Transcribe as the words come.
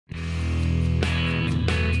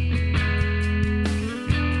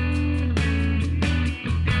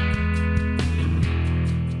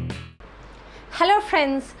Hello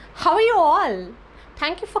friends, how are you all?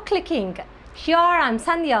 Thank you for clicking. Here I'm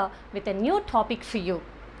Sandhya with a new topic for you.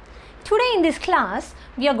 Today in this class,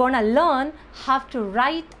 we are going to learn how to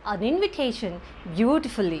write an invitation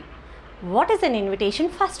beautifully. What is an invitation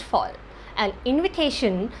first of all? An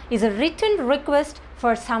invitation is a written request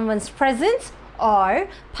for someone's presence or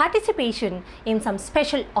participation in some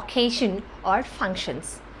special occasion or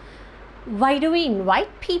functions. Why do we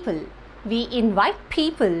invite people? We invite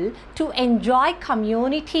people to enjoy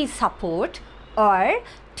community support or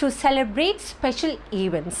to celebrate special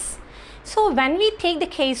events. So when we take the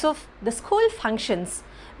case of the school functions,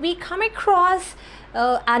 we come across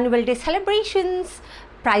annual day celebrations,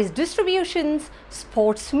 prize distributions,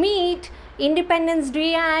 sports meet, Independence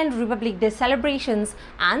Day and Republic Day celebrations,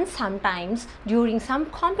 and sometimes during some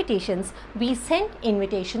competitions we send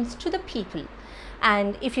invitations to the people.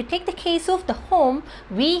 And if you take the case of the home,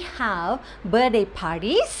 we have birthday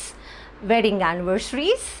parties, wedding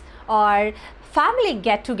anniversaries, or family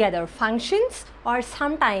get-together functions, or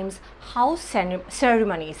sometimes house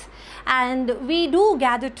ceremonies. And we do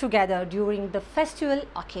gather together during the festival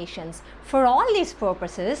occasions. For all these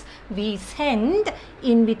purposes, we send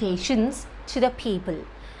invitations to the people.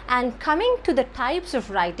 And coming to the types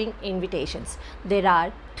of writing invitations, there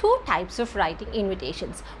are two types of writing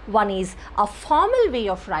invitations. One is a formal way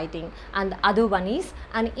of writing and the other one is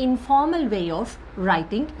an informal way of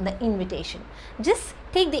writing the invitation. Just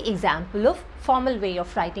take the example of formal way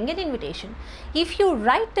of writing an invitation. If you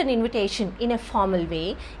write an invitation in a formal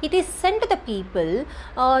way, it is sent to the people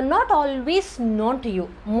not always known to you.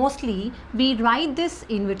 Mostly we write these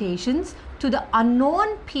invitations to the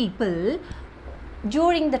unknown people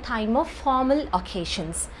during the time of formal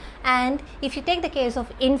occasions. And if you take the case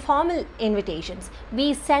of informal invitations,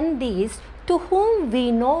 we send these to whom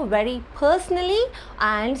we know very personally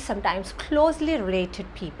and sometimes closely related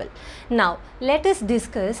people. Now let us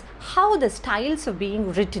discuss how the styles are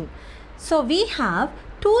being written. So we have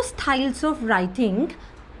two styles of writing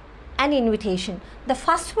an invitation. The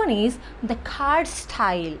first one is the card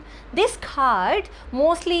style. This card,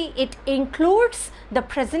 mostly it includes the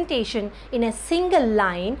presentation in a single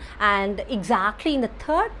line and exactly in the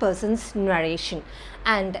third person's narration.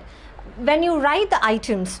 And when you write the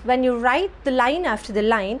items, when you write the line after the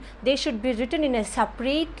line, they should be written in a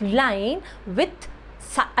separate line with,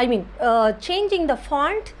 changing the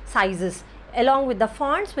font sizes along with the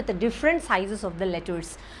fonts with the different sizes of the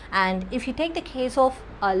letters. And if you take the case of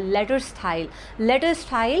a letter style,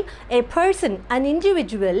 a person, an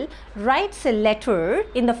individual writes a letter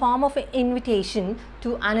in the form of an invitation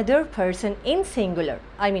to another person in singular.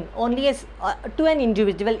 Only as to an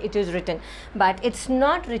individual it is written, but it's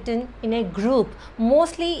not written in a group.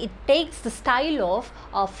 Mostly it takes the style of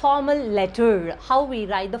a formal letter, how we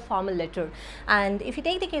write the formal letter. And if you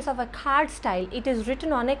take the case of a card style, it is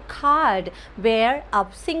written on a card where a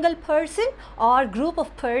single person or group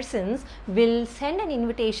of persons will send an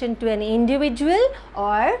invitation to an individual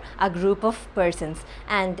or a group of persons.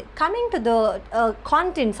 And coming to the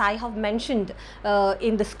contents I have mentioned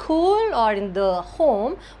in the school or in the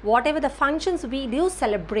home, whatever the functions we do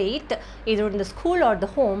celebrate either in the school or the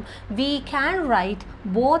home, we can write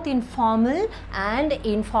both in formal and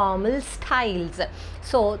informal styles.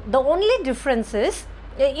 So the only difference is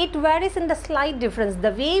it varies in the slight difference.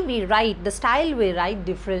 The way we write, the style we write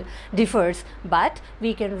differs, but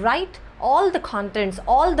we can write all the contents,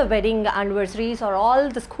 all the wedding anniversaries or all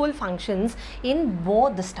the school functions in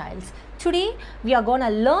both the styles. Today we are going to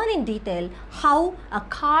learn in detail how a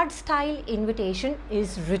card style invitation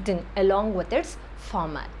is written along with its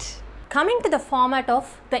format. Coming to the format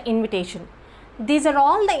of the invitation, these are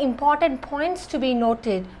all the important points to be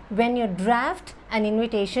noted when you draft an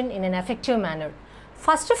invitation in an effective manner.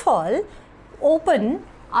 First of all, open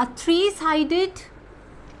a three-sided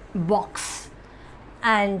box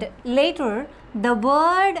and later the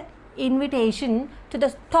word invitation to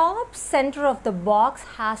the top center of the box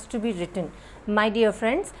has to be written. My dear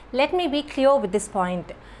friends, let me be clear with this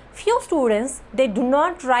point. Few students, they do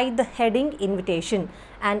not write the heading invitation,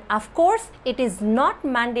 and of course it is not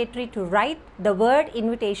mandatory to write the word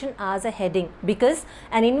invitation as a heading because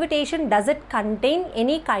an invitation doesn't contain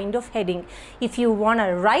any kind of heading. If you want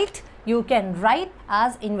to write, you can write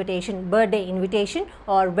as invitation, birthday invitation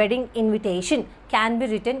or wedding invitation can be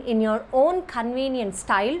written in your own convenient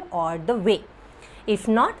style or the way. If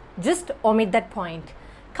not, just omit that point.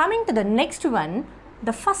 Coming to the next one,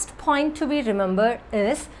 the first point to be remembered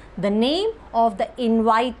is the name of the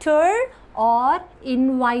inviter or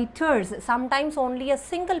inviters. Sometimes only a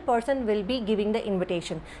single person will be giving the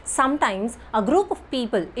invitation. Sometimes a group of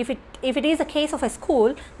people, if it is a case of a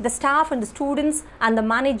school, the staff and the students and the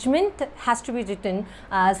management has to be written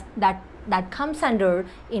as that comes under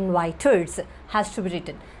inviters, has to be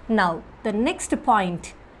written. Now the next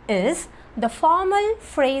point is the formal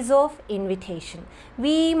phrase of invitation.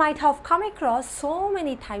 We might have come across so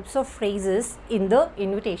many types of phrases in the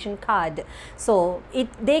invitation card. So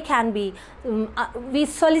they can be we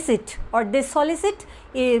solicit, or they solicit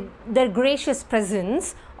their gracious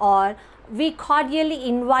presence, or we cordially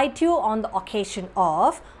invite you on the occasion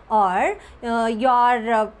of, or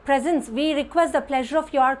your presence, we request the pleasure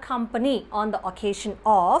of your company on the occasion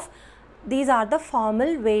of. These are the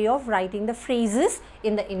formal way of writing the phrases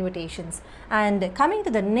in the invitations. And coming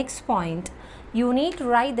to the next point, you need to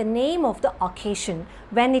write the name of the occasion.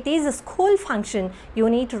 When it is a school function, you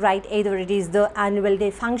need to write either it is the annual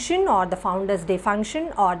day function, or the founders day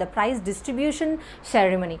function, or the prize distribution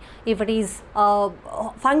ceremony. If it is a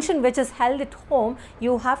function which is held at home,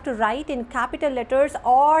 you have to write in capital letters,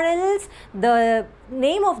 or else the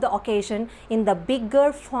name of the occasion in the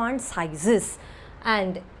bigger font sizes.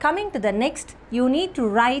 And coming to the next, you need to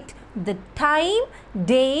write the time,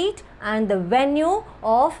 date and the venue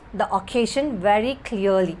of the occasion very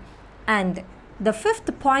clearly. And the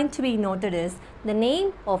fifth point to be noted is the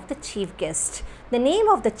name of the chief guest. The name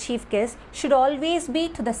of the chief guest should always be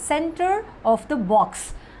to the center of the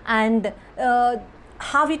box, and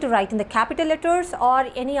have you to write in the capital letters or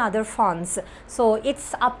any other fonts. So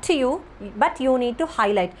it's up to you, but you need to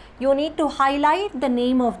highlight. You need to highlight the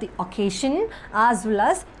name of the occasion, as well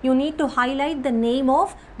as you need to highlight the name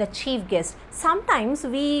of the chief guest. Sometimes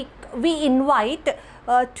we invite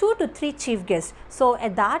 2 to 3 chief guests. So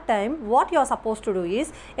at that time, what you are supposed to do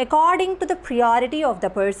is, according to the priority of the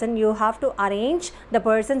person, you have to arrange the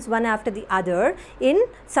persons one after the other in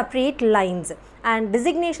separate lines. And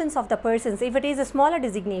designations of the persons, if it is a smaller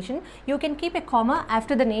designation, you can keep a comma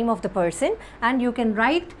after the name of the person, and you can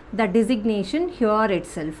write the designation here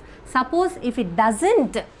itself. Suppose if it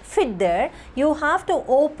doesn't fit there, you have to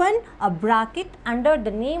open a bracket under the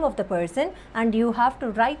name of the person, and you have to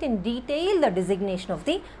write in detail the designation of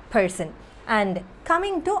the person. And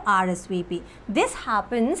coming to RSVP, this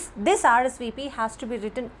RSVP has to be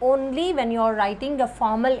written only when you are writing a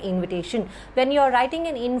formal invitation. When you are writing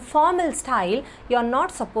an informal style, you are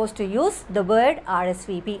not supposed to use the word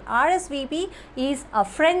RSVP. RSVP is a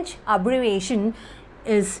French abbreviation,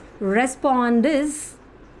 is Respondez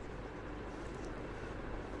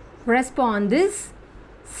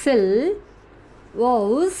s'il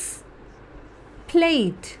vous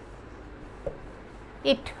plaît.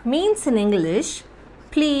 It means in English,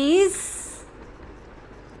 please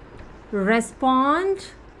respond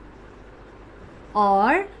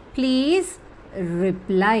or please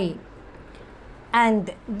reply.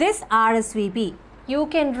 And this RSVP, you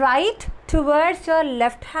can write towards your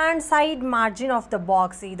left hand side margin of the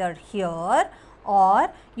box, either here, or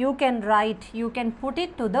you can put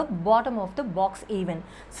it to the bottom of the box even.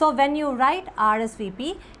 So when you write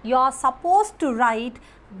RSVP, you are supposed to write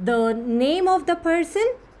the name of the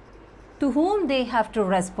person to whom they have to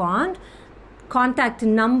respond, contact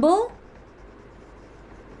number,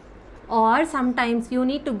 or sometimes you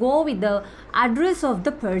need to go with the address of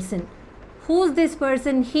the person. Who's this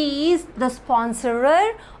person? He is the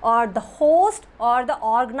sponsorer or the host or the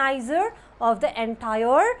organizer of the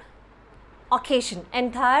entire occasion,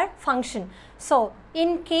 entire function. So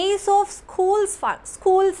in case of school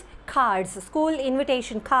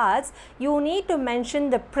invitation cards, you need to mention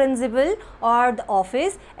the principal or the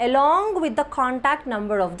office along with the contact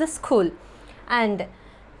number of the school. And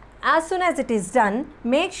as soon as it is done,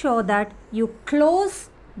 make sure that you close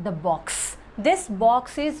the box. This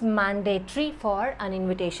box is mandatory for an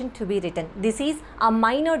invitation to be written. This is a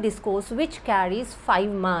minor discourse which carries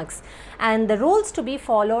 5 marks. And the rules to be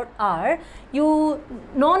followed are, you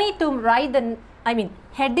no need to write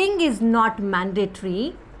heading is not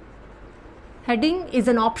mandatory. Heading is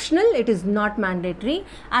an optional, it is not mandatory.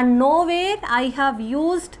 And nowhere I have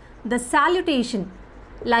used the salutation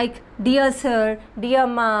like dear sir, dear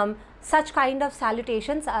ma'am. Such kind of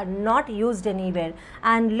salutations are not used anywhere.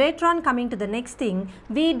 And later on, coming to the next thing,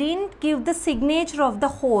 we didn't give the signature of the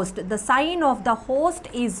host. The sign of the host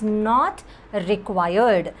is not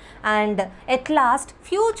required. And at last,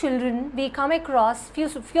 few children we come across, few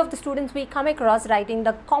of the students we come across writing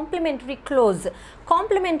the complementary clause.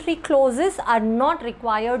 Complementary clauses are not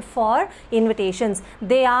required for invitations.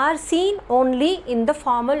 They are seen only in the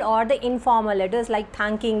formal or the informal letters like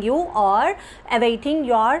thanking you or awaiting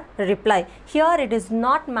your reply. Here it is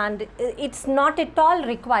not it's not at all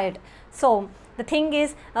required. So the thing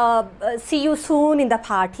is, see you soon in the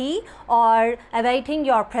party, or awaiting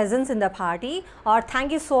your presence in the party, or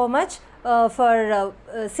thank you so much for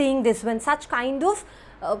seeing this one. Such kind of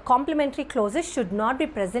complementary clauses should not be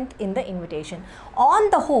present in the invitation. On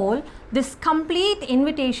the whole, this complete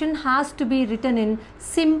invitation has to be written in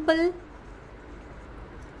simple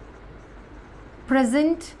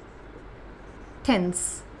present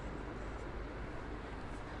tense.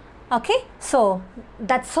 Okay, so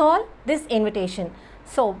that's all this invitation.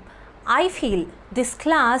 So I feel this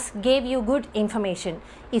class gave you good information.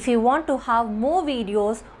 If you want to have more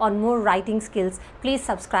videos on more writing skills, please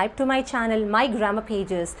subscribe to my channel, My Grammar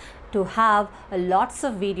Pages, to have lots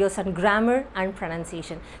of videos on grammar and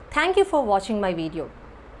pronunciation. Thank you for watching my video.